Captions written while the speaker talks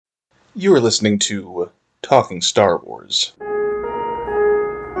You are listening to Talking Star Wars.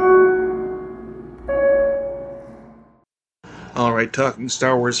 Alright, Talking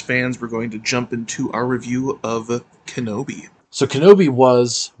Star Wars fans, we're going to jump into our review of Kenobi. So Kenobi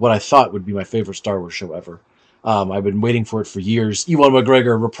was what I thought would be my favorite Star Wars show ever. I've been waiting for it for years. Ewan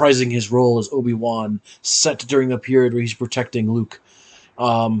McGregor reprising his role as Obi-Wan, set during the period where he's protecting Luke.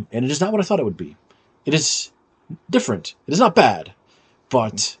 And it is not what I thought it would be. It is different. It is not bad,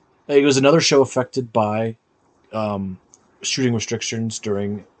 but it was another show affected by shooting restrictions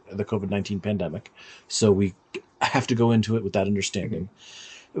during the COVID-19 pandemic. So we have to go into it with that understanding.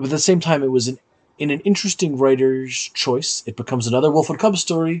 But at the same time, it was in an interesting writer's choice. It becomes another Wolf and Cub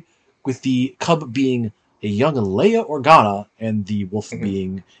story, with the Cub being a young Leia Organa and the Wolf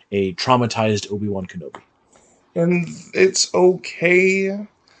being a traumatized Obi-Wan Kenobi. And it's okay.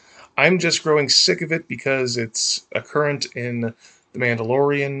 I'm just growing sick of it because it's a current in The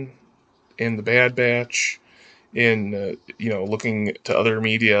Mandalorian, in The Bad Batch, in, looking to other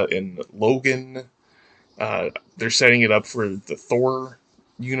media in Logan. They're setting it up for the Thor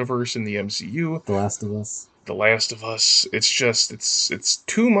universe in the MCU. The Last of Us. The Last of Us. It's just it's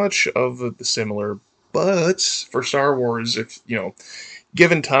too much of the similar. But for Star Wars, if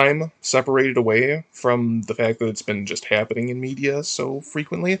given time, separated away from the fact that it's been just happening in media so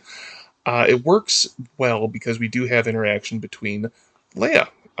frequently, it works well because we do have interaction between Leia,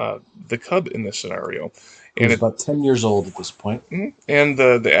 the Cub in this scenario, Who's about 10 years old at this point. And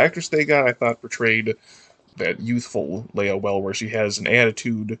the actress they got, I thought, portrayed that youthful Leia well, where she has an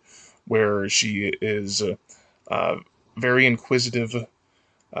attitude, where she is very inquisitive,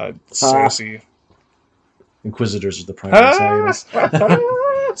 sassy. Inquisitors are the primary antagonists.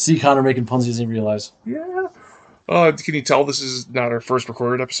 See Connor making puns he doesn't realize. Yeah. Can you tell this is not our first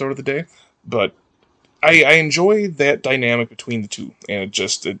recorded episode of the day? But I enjoy that dynamic between the two, and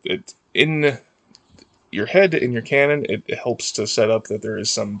it in your head, in your canon, it helps to set up that there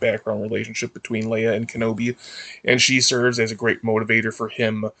is some background relationship between Leia and Kenobi, and she serves as a great motivator for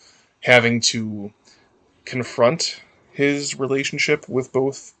him having to confront his relationship with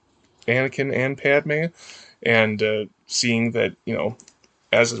both Anakin and Padme, and seeing that,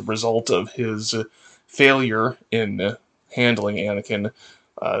 as a result of his failure in handling Anakin,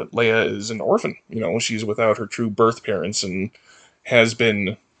 Leia is an orphan. She's without her true birth parents and has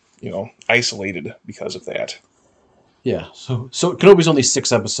been, isolated because of that. Yeah, so Kenobi's only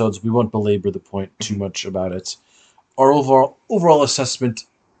 6 episodes. We won't belabor the point too much about it. Our overall assessment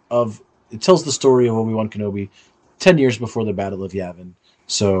of it tells the story of Obi-Wan Kenobi 10 years before the Battle of Yavin.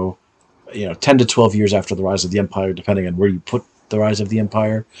 So, 10 to 12 years after the rise of the Empire, depending on where you put the rise of the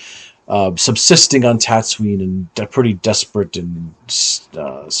Empire. Subsisting on Tatooine in pretty desperate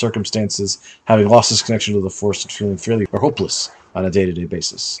circumstances, having lost his connection to the Force and feeling fairly hopeless on a day-to-day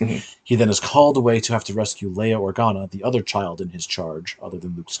basis. He then is called away to have to rescue Leia Organa, the other child in his charge, other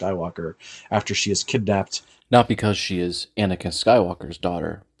than Luke Skywalker, after she is kidnapped. Not because she is Anakin Skywalker's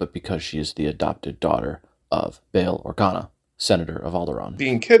daughter, but because she is the adopted daughter of Bail Organa, Senator of Alderaan.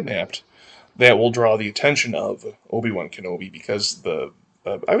 Being kidnapped, that will draw the attention of Obi-Wan Kenobi, because the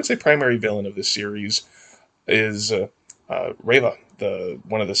I would say primary villain of this series is Reva,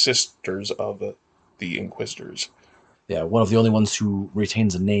 one of the sisters of the Inquisitors. Yeah, one of the only ones who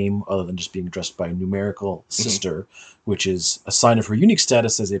retains a name other than just being addressed by a numerical sister, which is a sign of her unique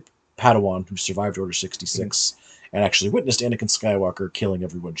status as a Padawan who survived Order 66 and actually witnessed Anakin Skywalker killing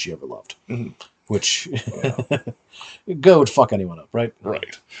everyone she ever loved. Which, go would fuck anyone up, right?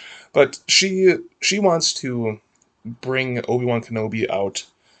 Right. But she wants to bring Obi-Wan Kenobi out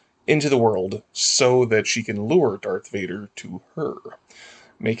into the world so that she can lure Darth Vader to her,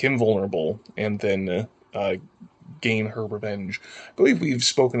 make him vulnerable, and then gain her revenge. I believe we've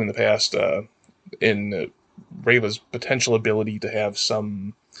spoken in the past in Reva's potential ability to have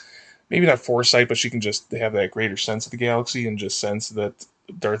some, maybe not foresight, but she can just have that greater sense of the galaxy and just sense that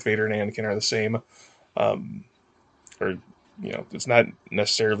Darth Vader and Anakin are the same. It's not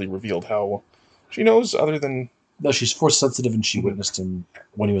necessarily revealed how she knows, other than... No, she's force sensitive, and she witnessed him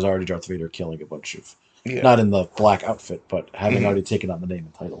when he was already Darth Vader killing a bunch of... Not in the black outfit, but having already taken on the name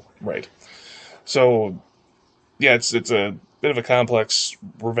and title. Right. So, yeah, it's a bit of a complex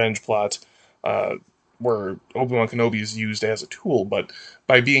revenge plot where Obi-Wan Kenobi is used as a tool, but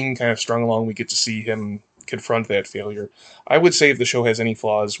by being kind of strung along, we get to see him confront that failure. I would say if the show has any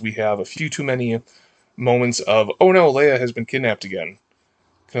flaws, we have a few too many moments of, oh no, Leia has been kidnapped again.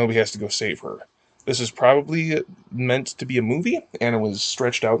 Kenobi has to go save her. This is probably meant to be a movie, and it was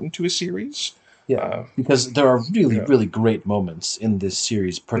stretched out into a series. Yeah, because there are really great moments in this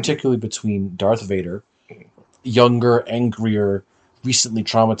series, particularly between Darth Vader, younger, angrier recently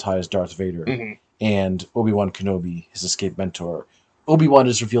traumatized Darth Vader Mm-hmm. and Obi-Wan Kenobi, his escaped mentor. Obi-Wan,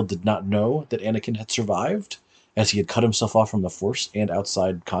 is revealed, did not know that Anakin had survived, as he had cut himself off from the Force and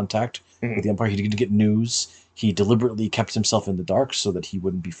outside contact with Mm-hmm. the Empire. He didn't get news. He deliberately kept himself in the dark so that he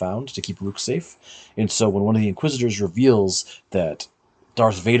wouldn't be found, to keep Luke safe. And so when one of the Inquisitors reveals that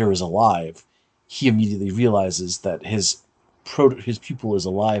Darth Vader is alive, he immediately realizes that his pupil is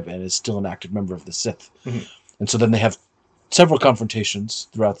alive and is still an active member of the Sith. Mm-hmm. And so then they have several confrontations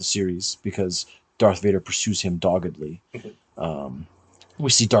throughout the series because Darth Vader pursues him doggedly. Um, we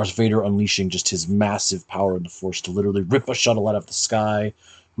see Darth Vader unleashing just his massive power in the Force to literally rip a shuttle out of the sky.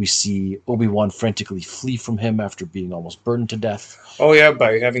 We see Obi-Wan frantically flee from him after being almost burned to death. Oh yeah,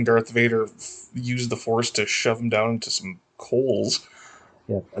 by having Darth Vader use the Force to shove him down into some coals.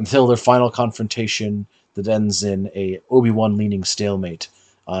 Yeah. Until their final confrontation that ends in a Obi-Wan leaning stalemate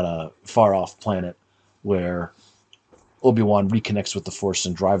on a far-off planet where Obi-Wan reconnects with the Force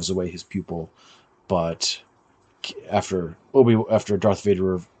and drives away his pupil, but after Darth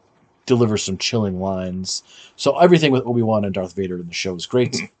Vader delivers some chilling lines. So everything with Obi-Wan and Darth Vader in the show is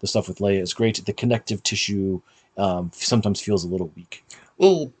great. Mm-hmm. The stuff with Leia is great. The connective tissue sometimes feels a little weak.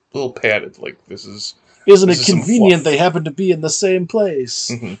 Little padded. Like Isn't this it is some convenient fluff. they happen to be in the same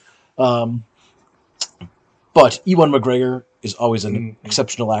place? Mm-hmm. Um, but Ewan McGregor is always an Mm-hmm.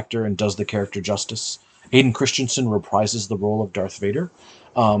 exceptional actor and does the character justice. Hayden Christensen reprises the role of Darth Vader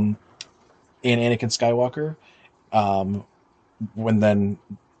um, in Anakin Skywalker. Um, when then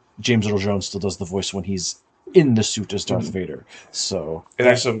James Earl Jones still does the voice when he's in the suit as Darth Mm-hmm. Vader. So And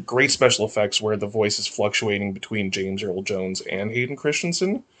there's some great special effects where the voice is fluctuating between James Earl Jones and Hayden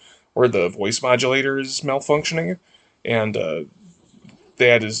Christensen, where the voice modulator is malfunctioning, and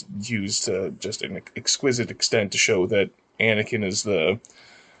that is used to just an exquisite extent to show that Anakin is uh,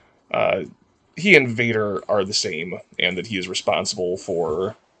 he and Vader are the same, and that he is responsible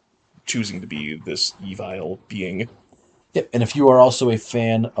for choosing to be this evil being. yep. And if you are also a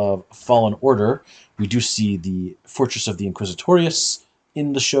fan of Fallen Order, we do see the Fortress of the Inquisitorius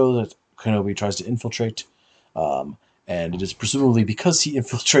in the show that Kenobi tries to infiltrate. Um, and it is presumably because he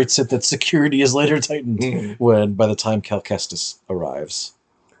infiltrates it that security is later tightened Mm-hmm. when by the time Cal Kestis arrives.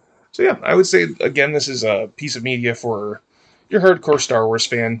 So yeah, I would say again, this is a piece of media for your hardcore Star Wars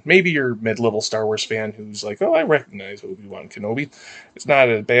fan, maybe your mid-level Star Wars fan who's like, oh, I recognize Obi-Wan Kenobi. It's not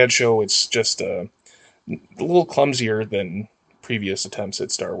a bad show. It's just a little clumsier than previous attempts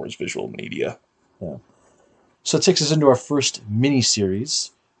at Star Wars visual media. Yeah. So it takes us into our first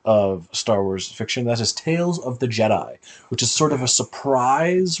mini-series of Star Wars fiction. That is Tales of the Jedi, which is sort of a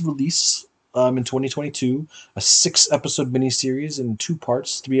surprise release in 2022. A 6-episode miniseries in 2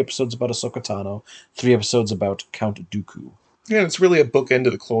 parts, 3 episodes about Ahsoka Tano, 3 episodes about Count Dooku. Yeah, it's really a bookend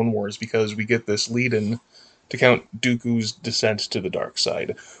to the Clone Wars because we get this lead-in to Count Dooku's descent to the dark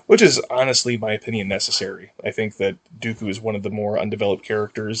side, which is honestly, my opinion, necessary. I think that Dooku is one of the more undeveloped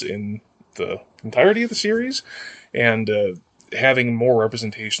characters in the entirety of the series, and having more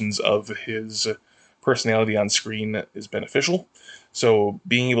representations of his personality on screen is beneficial. So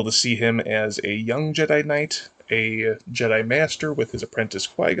being able to see him as a young Jedi Knight, a Jedi Master with his apprentice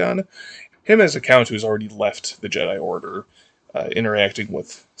Qui-Gon, him as a Count who's already left the Jedi Order, interacting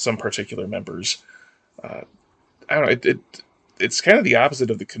with some particular members. Uh, I don't know. It's kind of the opposite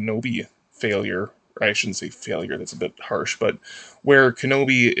of the Kenobi failure. Or I shouldn't say failure. That's a bit harsh. But where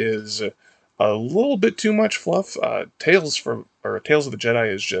Kenobi is a little bit too much fluff, Tales of the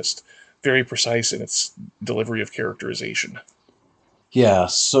Jedi is just very precise in its delivery of characterization. Yeah,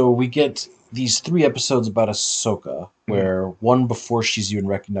 so we get these 3 episodes about Ahsoka, Mm-hmm. where one before she's even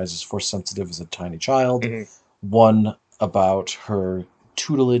recognized as Force sensitive as a tiny child, Mm-hmm. one about her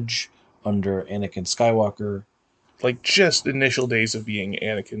tutelage under Anakin Skywalker. Like just initial days of being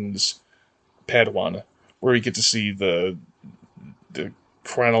Anakin's Padawan, where we get to see the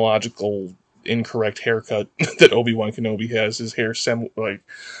chronological incorrect haircut that Obi-Wan Kenobi has. His hair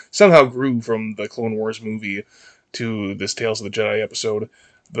somehow grew from the Clone Wars movie to this Tales of the Jedi episode,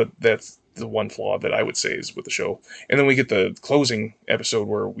 but that's the one flaw that I would say is with the show. And then we get the closing episode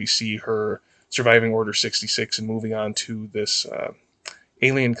where we see her surviving Order 66 and moving on to this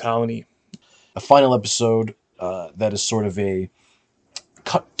alien colony. A final episode that is sort of a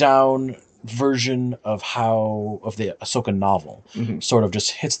cut down version of the Ahsoka novel. Mm-hmm. Sort of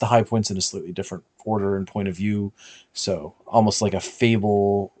just hits the high points in a slightly different order and point of view. So almost like a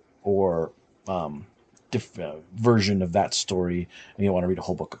fable or version of that story, and you want to read a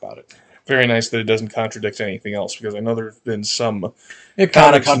whole book about it. Very nice that it doesn't contradict anything else, because I know there have been some It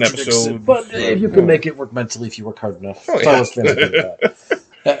kind of comics and contradicts it, episode. but if you can make it work mentally, if you work hard enough, Oh, Star yeah. Wars fans are good at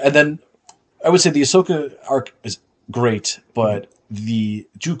that. And then I would say the Ahsoka arc is great, but the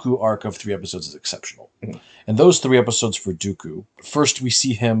Dooku arc of 3 episodes is exceptional. Mhm. And those 3 episodes for Dooku, first we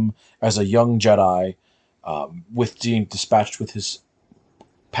see him as a young Jedi, with being dispatched with his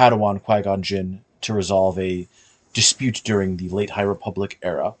Padawan Qui-Gon Jinn to resolve a dispute during the late High Republic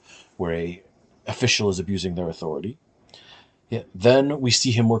era, where a official is abusing their authority. Yeah. Then we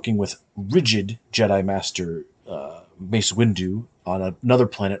see him working with rigid Jedi Master Mace Windu on another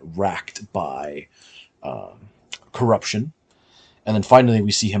planet racked by corruption. And then finally,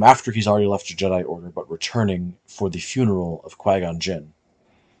 we see him after he's already left the Jedi Order, but returning for the funeral of Qui-Gon Jinn,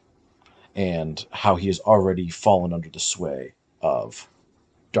 and how he has already fallen under the sway of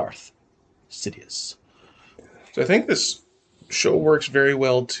Darth Sidious. So I think this show works very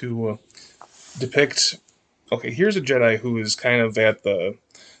well to depict. Okay, here's a Jedi who is kind of at the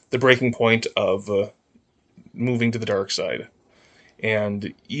breaking point of moving to the dark side,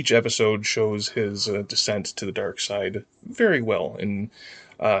 and each episode shows his descent to the dark side very well, and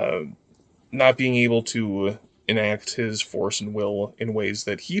uh, not being able to enact his force and will in ways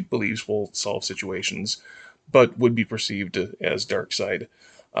that he believes will solve situations, but would be perceived as dark side.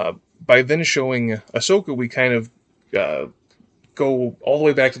 Uh, by then showing Ahsoka, we kind of uh, go all the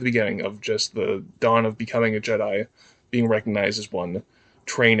way back to the beginning of just the dawn of becoming a Jedi, being recognized as one,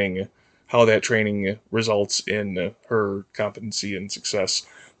 training, how that training results in her competency and success.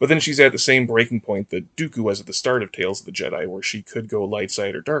 But then she's at the same breaking point that Dooku was at the start of Tales of the Jedi, where she could go light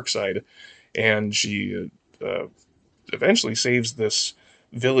side or dark side, and she eventually saves this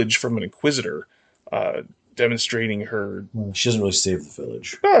village from an Inquisitor, demonstrating her. Well, she doesn't really save the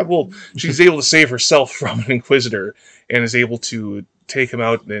village. Well, she's able to save herself from an Inquisitor and is able to take him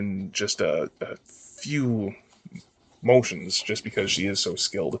out in just a few motions, just because she is so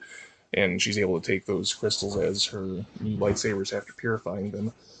skilled, and she's able to take those crystals as her new lightsabers after purifying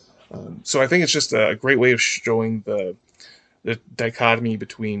them. So I think it's just a great way of showing the dichotomy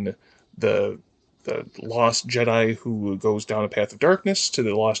between the the lost Jedi who goes down a path of darkness to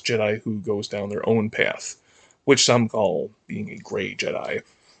the lost Jedi who goes down their own path, which some call being a gray Jedi.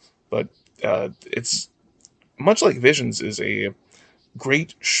 But it's much like Visions is a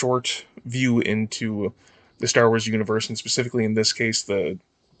great short view into the Star Wars universe, and specifically in this case, the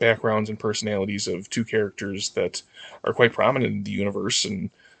backgrounds and personalities of two characters that are quite prominent in the universe. And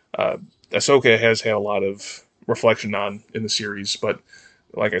Ahsoka has had a lot of reflection on in the series, but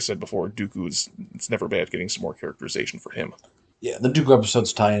like I said before, Dooku is it's never bad getting some more characterization for him. Yeah, the Dooku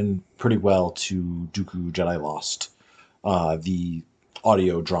episodes tie in pretty well to Dooku Jedi Lost, the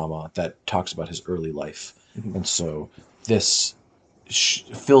audio drama that talks about his early life. Mhm. And so this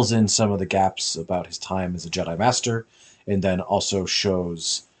fills in some of the gaps about his time as a Jedi Master, and then also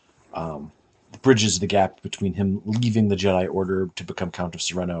shows bridges the gap between him leaving the Jedi Order to become Count of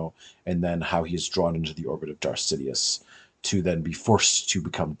Sereno, and then how he is drawn into the orbit of Darth Sidious to then be forced to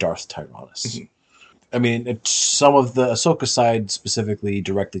become Darth Tyrannus. Mhm. I mean, some of the Ahsoka side specifically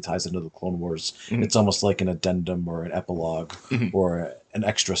directly ties into the Clone Wars. Mhm. It's almost like an addendum or an epilogue Mhm. or an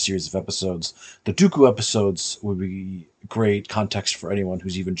extra series of episodes. The Dooku episodes would be great context for anyone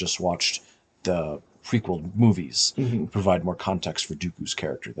who's even just watched the prequel movies. Mhm. Provide more context for Dooku's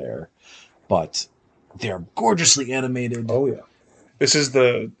character there. But they're gorgeously animated. Oh yeah, this is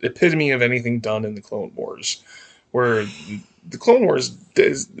the epitome of anything done in the Clone Wars, where the Clone Wars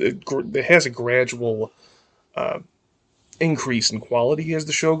it has a gradual increase in quality as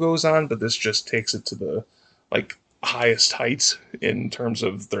the show goes on, but this just takes it to the like highest heights in terms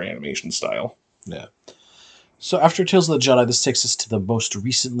of their animation style. Yeah. So after Tales of the Jedi, this takes us to the most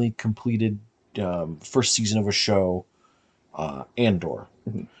recently completed first season of a show, Andor.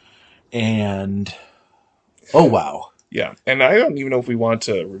 Mhm. And oh wow. Yeah, and I don't even know if we want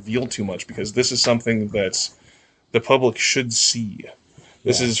to reveal too much because this is something that the public should see.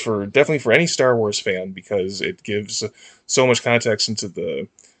 This Yeah. is for definitely for any Star Wars fan because it gives so much context into the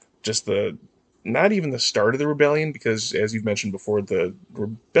not even the start of the rebellion, because as you've mentioned before, the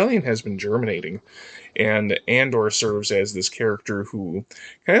rebellion has been germinating, and Andor serves as this character who,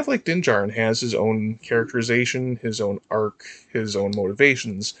 kind of like Din Djarin, has his own characterization, his own arc, his own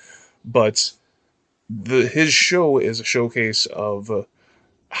motivations, but his show is a showcase of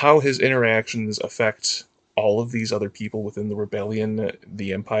how his interactions affect all of these other people within the rebellion,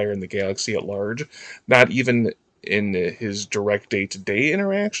 the empire, and the galaxy at large. Not even in his direct day-to-day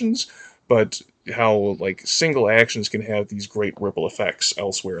interactions, but how like single actions can have these great ripple effects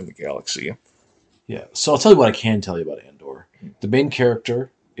elsewhere in the galaxy. Yeah. So I'll tell you what I can tell you about Andor. The main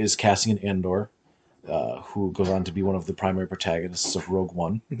character is Cassian Andor, who goes on to be one of the primary protagonists of Rogue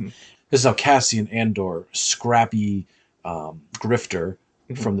One. Mhm. This is how Cassian Andor, scrappy grifter,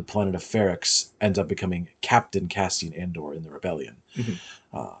 from the planet of Ferrix ends up becoming Captain Cassian Andor in the Rebellion.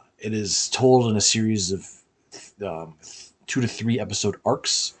 It is told in a series of 2 to 3 episode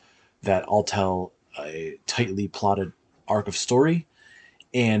arcs that all tell a tightly plotted arc of story.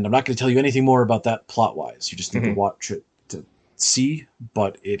 And I'm not going to tell you anything more about that plot-wise. You just need to watch it to see,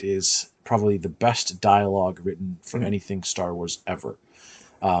 but it is probably the best dialogue written for anything Star Wars ever.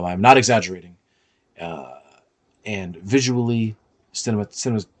 I'm not exaggerating. And visually,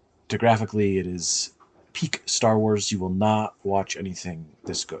 cinematographically, it is peak Star Wars. You will not watch anything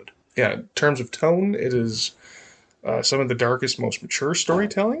this good. Yeah, in terms of tone, it is some of the darkest, most mature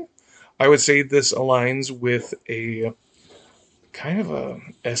storytelling. I would say this aligns with a kind of a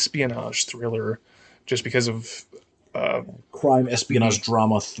espionage thriller, just because of Crime, espionage,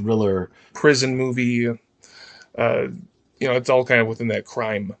 drama, thriller. prison movie. It's all kind of within that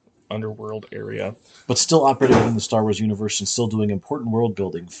crime underworld area. But still operating within the Star Wars universe and still doing important world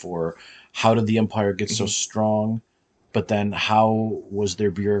building for how did the Empire get so strong, but then how was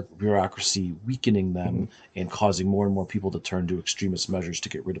their bureaucracy weakening them and causing more and more people to turn to extremist measures to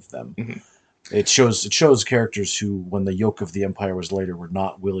get rid of them. It shows characters who, when the yoke of the Empire was lighter, were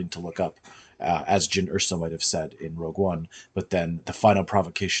not willing to look up, as Jyn Erso might have said in Rogue One, but then the final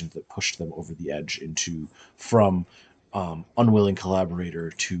provocation that pushed them over the edge from unwilling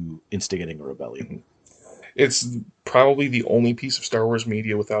collaborator to instigating a rebellion. It's probably the only piece of Star Wars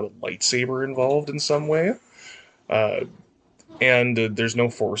media without a lightsaber involved in some way. And there's no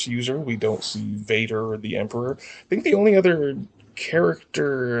Force user. We don't see Vader or the Emperor. I think the only other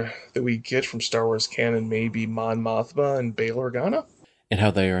character that we get from Star Wars canon may be Mon Mothma and Bail Organa. And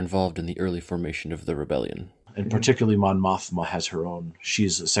how they are involved in the early formation of the rebellion. And particularly Mon Mothma has her own.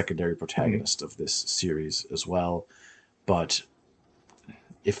 She's a secondary protagonist of this series as well. But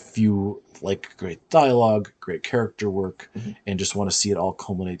if you like great dialogue, great character work, and just want to see it all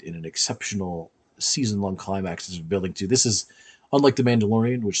culminate in an exceptional season-long climax it's building to, this is unlike The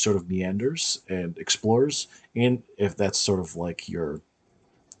Mandalorian, which sort of meanders and explores. And if that's sort of like your,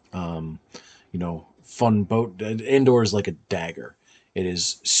 fun boat, Andor is like a dagger. It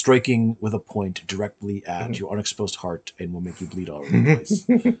is striking with a point directly at your unexposed heart and will make you bleed all over the place.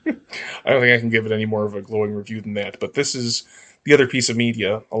 I don't think I can give it any more of a glowing review than that, but this is the other piece of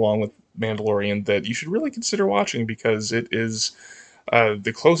media, along with Mandalorian, that you should really consider watching, because it is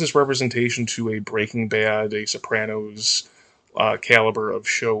the closest representation to a Breaking Bad, a Sopranos caliber of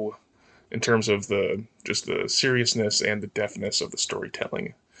show in terms of the seriousness and the deftness of the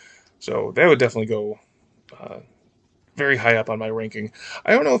storytelling. So that would definitely go very high up on my ranking.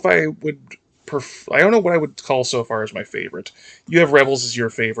 I don't know if I would I don't know what I would call so far as my favorite. You have Rebels as your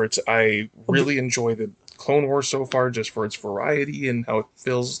favorite. I really enjoy the Clone Wars so far, just for its variety and how it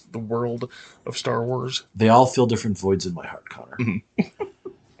fills the world of Star Wars. They all fill different voids in my heart, Connor.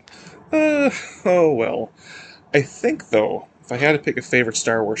 Oh well. I think, though, if I had to pick a favorite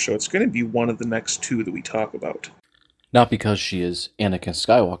Star Wars show, it's going to be one of the next two that we talk about. Not because she is Anakin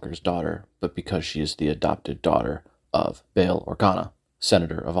Skywalker's daughter, but because she is the adopted daughter of Bail Organa,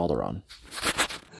 Senator of Alderaan.